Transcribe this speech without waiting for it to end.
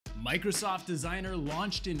Microsoft Designer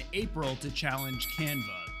launched in April to challenge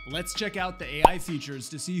Canva. Let's check out the AI features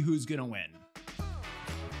to see who's gonna win.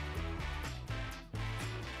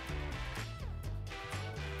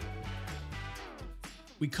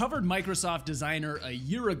 We covered Microsoft Designer a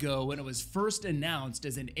year ago when it was first announced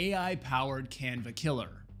as an AI-powered Canva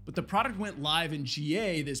killer. But the product went live in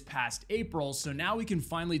GA this past April, so now we can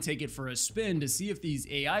finally take it for a spin to see if these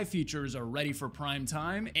AI features are ready for prime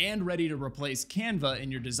time and ready to replace Canva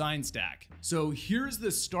in your design stack. So here's the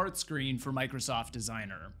start screen for Microsoft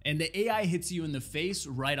Designer, and the AI hits you in the face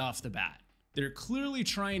right off the bat. They're clearly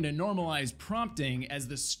trying to normalize prompting as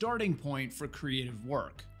the starting point for creative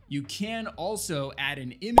work. You can also add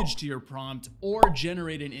an image to your prompt or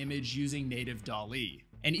generate an image using native DALL-E.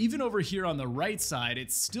 And even over here on the right side,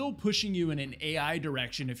 it's still pushing you in an AI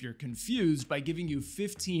direction if you're confused by giving you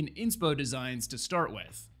 15 inspo designs to start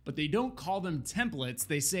with. But they don't call them templates,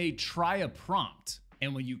 they say try a prompt.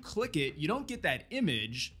 And when you click it, you don't get that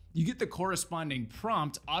image, you get the corresponding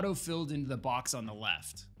prompt auto-filled into the box on the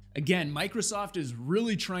left. Again, Microsoft is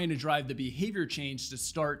really trying to drive the behavior change to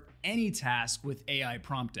start any task with AI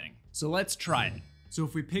prompting. So let's try it. So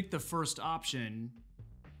if we pick the first option,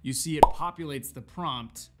 you see it populates the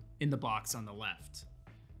prompt in the box on the left.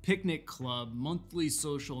 Picnic Club monthly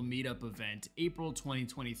social meetup event, April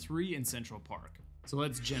 2023 in Central Park. So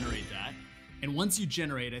let's generate that. And once you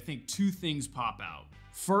generate, I think two things pop out.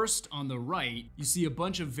 First, on the right, you see a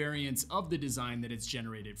bunch of variants of the design that it's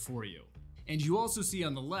generated for you. And you also see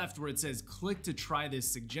on the left where it says click to try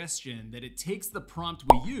this suggestion that it takes the prompt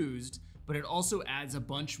we used, but it also adds a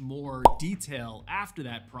bunch more detail after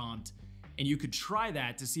that prompt. And you could try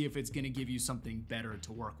that to see if it's gonna give you something better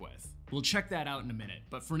to work with. We'll check that out in a minute,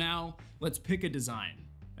 but for now, let's pick a design.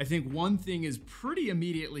 I think one thing is pretty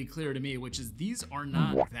immediately clear to me, which is these are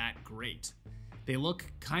not that great. They look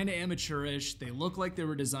kinda amateurish, they look like they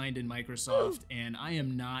were designed in Microsoft, and I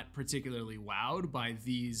am not particularly wowed by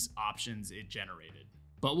these options it generated.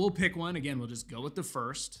 But we'll pick one, again, we'll just go with the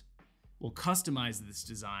first, we'll customize this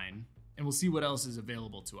design, and we'll see what else is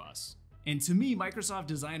available to us. And to me, Microsoft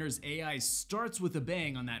Designer's AI starts with a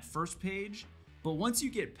bang on that first page, but once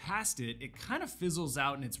you get past it, it kind of fizzles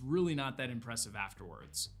out and it's really not that impressive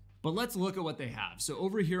afterwards. But let's look at what they have. So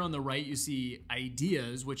over here on the right, you see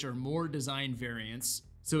ideas, which are more design variants.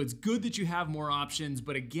 So it's good that you have more options,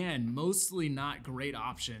 but again, mostly not great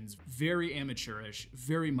options, very amateurish,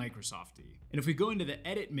 very Microsofty. And if we go into the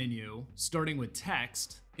edit menu, starting with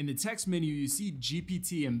text, in the text menu, you see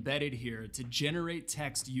GPT embedded here to generate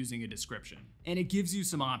text using a description. And it gives you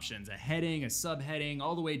some options, a heading, a subheading,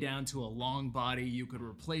 all the way down to a long body. You could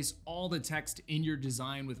replace all the text in your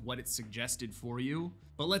design with what it suggested for you.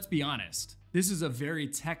 But let's be honest, this is a very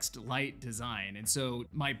text-light design, and so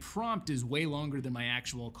my prompt is way longer than my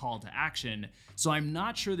actual call to action, so I'm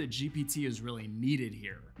not sure that GPT is really needed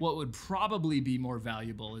here. What would probably be more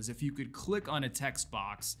valuable is if you could click on a text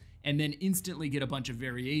box and then instantly get a bunch of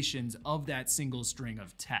variations of that single string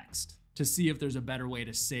of text to see if there's a better way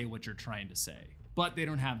to say what you're trying to say. But they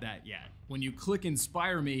don't have that yet. When you click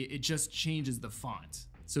Inspire Me, it just changes the font.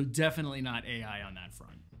 So definitely not AI on that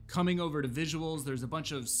front. Coming over to visuals, there's a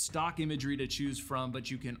bunch of stock imagery to choose from,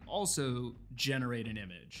 but you can also generate an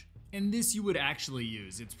image. And this you would actually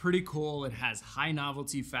use. It's pretty cool. It has high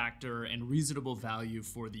novelty factor and reasonable value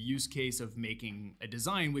for the use case of making a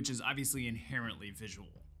design, which is obviously inherently visual.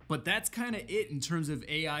 But that's kind of it in terms of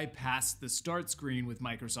AI past the start screen with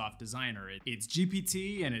Microsoft Designer. It's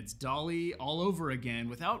GPT and it's DALL-E all over again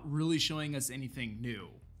without really showing us anything new.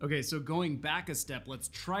 Okay, so going back a step, let's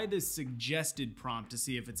try this suggested prompt to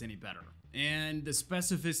see if it's any better. And the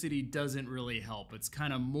specificity doesn't really help. It's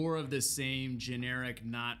kind of more of the same generic,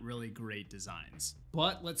 not really great designs.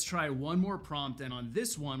 But let's try one more prompt, and on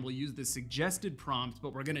this one, we'll use the suggested prompt,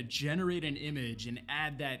 but we're gonna generate an image and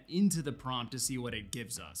add that into the prompt to see what it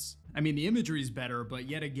gives us. I mean, the imagery is better, but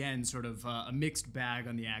yet again, sort of a mixed bag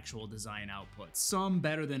on the actual design output. Some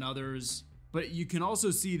better than others. But you can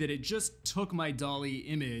also see that it just took my DALL-E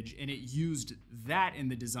image and it used that in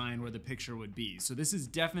the design where the picture would be. So this is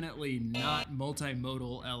definitely not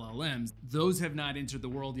multimodal LLMs. Those have not entered the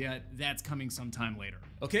world yet. That's coming sometime later.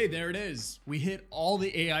 Okay, there it is. We hit all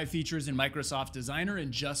the AI features in Microsoft Designer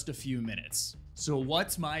in just a few minutes. So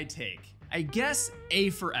what's my take? I guess A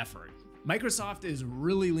for effort. Microsoft is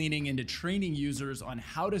really leaning into training users on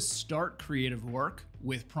how to start creative work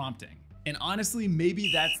with prompting. And honestly,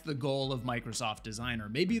 maybe that's the goal of Microsoft Designer.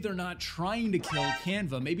 Maybe they're not trying to kill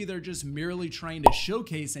Canva. Maybe they're just merely trying to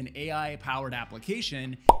showcase an AI-powered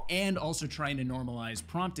application and also trying to normalize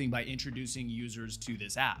prompting by introducing users to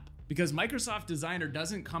this app. because Microsoft Designer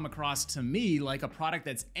doesn't come across to me like a product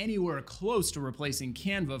that's anywhere close to replacing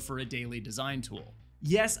Canva for a daily design tool.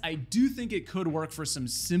 Yes, I do think it could work for some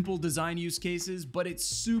simple design use cases, but it's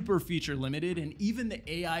super feature limited, and even the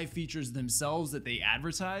AI features themselves that they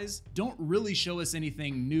advertise don't really show us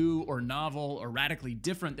anything new or novel or radically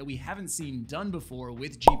different that we haven't seen done before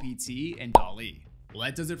with GPT and DALL-E. Well,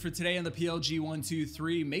 that does it for today on the PLG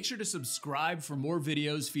 123. Make sure to subscribe for more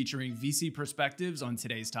videos featuring VC perspectives on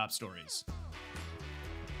today's top stories.